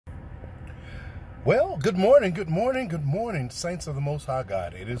Well, good morning, good morning, good morning, saints of the Most High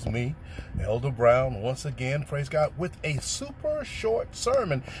God. It is me, Elder Brown, once again, praise God, with a super short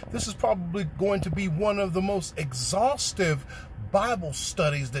sermon. This is probably going to be one of the most exhaustive Bible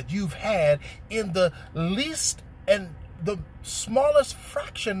studies that you've had in the least and the smallest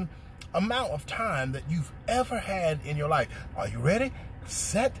fraction amount of time that you've ever had in your life. Are you ready?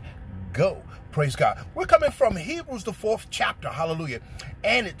 Set, go. Praise God. We're coming from Hebrews, the 4th chapter. Hallelujah.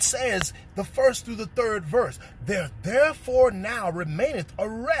 And it says, the 1st through the 3rd verse, there therefore now remaineth a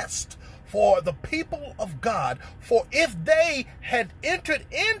rest for the people of God. For if they had entered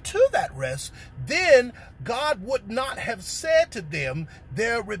into that rest, then God would not have said to them,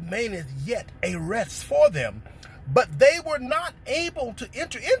 there remaineth yet a rest for them. But they were not able to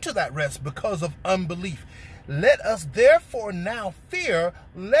enter into that rest because of unbelief. Let us therefore now fear,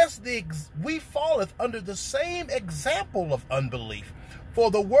 lest we falleth under the same example of unbelief.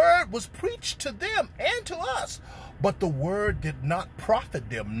 For the word was preached to them and to us, but the word did not profit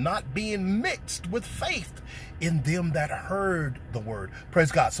them, not being mixed with faith in them that heard the word.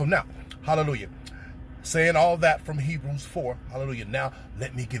 Praise God. So now, hallelujah. Saying all that from Hebrews 4, hallelujah. Now,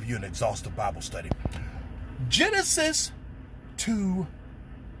 let me give you an exhaustive Bible study. Genesis to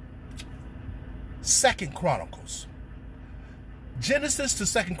 2nd Chronicles. Genesis to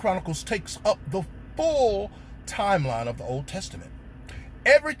 2nd Chronicles takes up the full timeline of the Old Testament.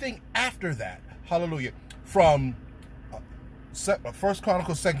 Everything after that, hallelujah, from 1st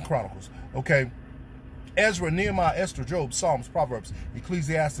Chronicles, 2nd Chronicles, okay, Ezra, Nehemiah, Esther, Job, Psalms, Proverbs,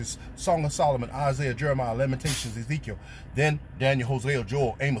 Ecclesiastes, Song of Solomon, Isaiah, Jeremiah, Lamentations, Ezekiel, then Daniel, Hosea,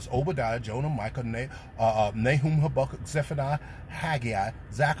 Joel, Amos, Obadiah, Jonah, Micah, Nahum, Habakkuk, Zephaniah, Haggai,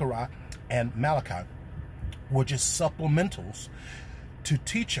 Zechariah, and Malachi were just supplementals to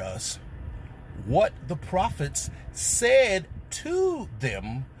teach us what the prophets said to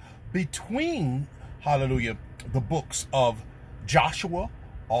them between, hallelujah, the books of Joshua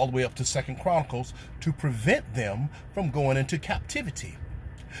all the way up to 2nd Chronicles to prevent them from going into captivity.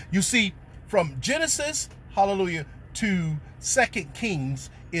 You see, from Genesis, hallelujah, to 2nd Kings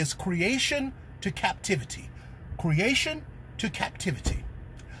is creation to captivity. Creation to captivity.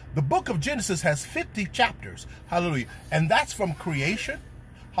 The book of Genesis has 50 chapters, hallelujah, and that's from creation,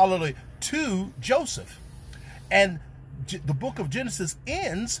 hallelujah, to Joseph. And the book of Genesis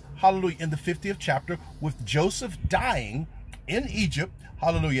ends, hallelujah, in the 50th chapter with Joseph dying in Egypt,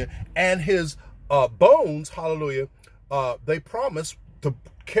 hallelujah, and his bones, hallelujah, they promised to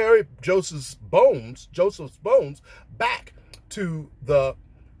carry Joseph's bones back to the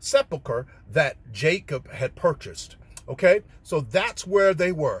sepulcher that Jacob had purchased. Okay, so that's where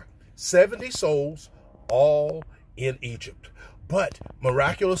they were. 70 souls, all in Egypt. But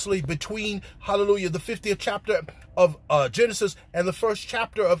miraculously, between, hallelujah, the 50th chapter of Genesis and the 1st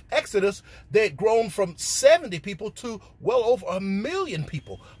chapter of Exodus, they had grown from 70 people to well over 1 million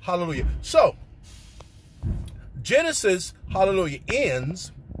people. Hallelujah. So, Genesis, hallelujah,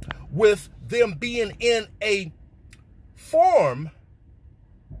 ends with them being in a form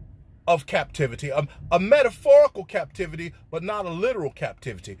of captivity, a metaphorical captivity, but not a literal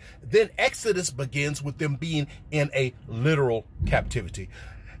captivity. Then Exodus begins with them being in a literal captivity.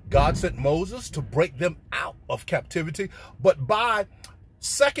 God sent Moses to break them out of captivity, but by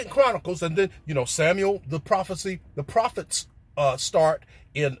 2nd Chronicles, and then, Samuel, the prophets start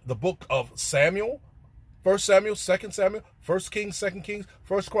in the book of Samuel, 1st Samuel, 2nd Samuel, 1st Kings, 2nd Kings,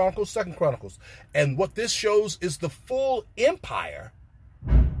 1st Chronicles, 2nd Chronicles. And what this shows is the full empire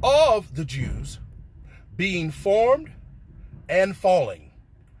of the Jews being formed and falling.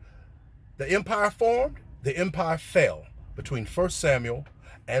 The empire formed, the empire fell between 1st Samuel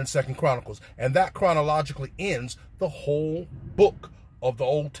and 2nd Chronicles. And that chronologically ends the whole book of the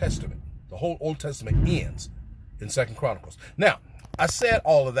Old Testament. The whole Old Testament ends in 2nd Chronicles. Now, I said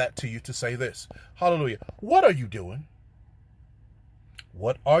all of that to you to say this. Hallelujah. What are you doing?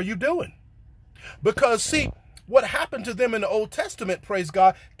 What are you doing? Because, see, what happened to them in the Old Testament, praise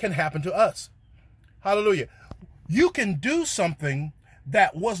God, can happen to us. Hallelujah. You can do something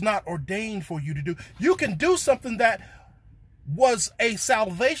that was not ordained for you to do. You can do something that was a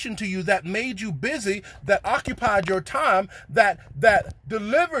salvation to you, that made you busy, that occupied your time, that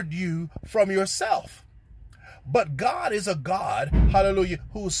delivered you from yourself. But God is a God, hallelujah,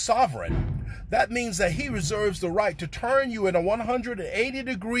 who is sovereign. That means that he reserves the right to turn you in a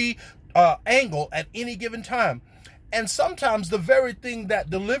 180-degree angle at any given time. And sometimes the very thing that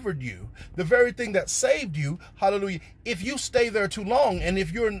delivered you, the very thing that saved you, hallelujah, if you stay there too long and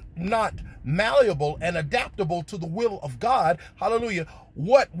if you're not malleable and adaptable to the will of God, hallelujah,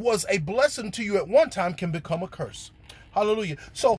 what was a blessing to you at one time can become a curse. Hallelujah. So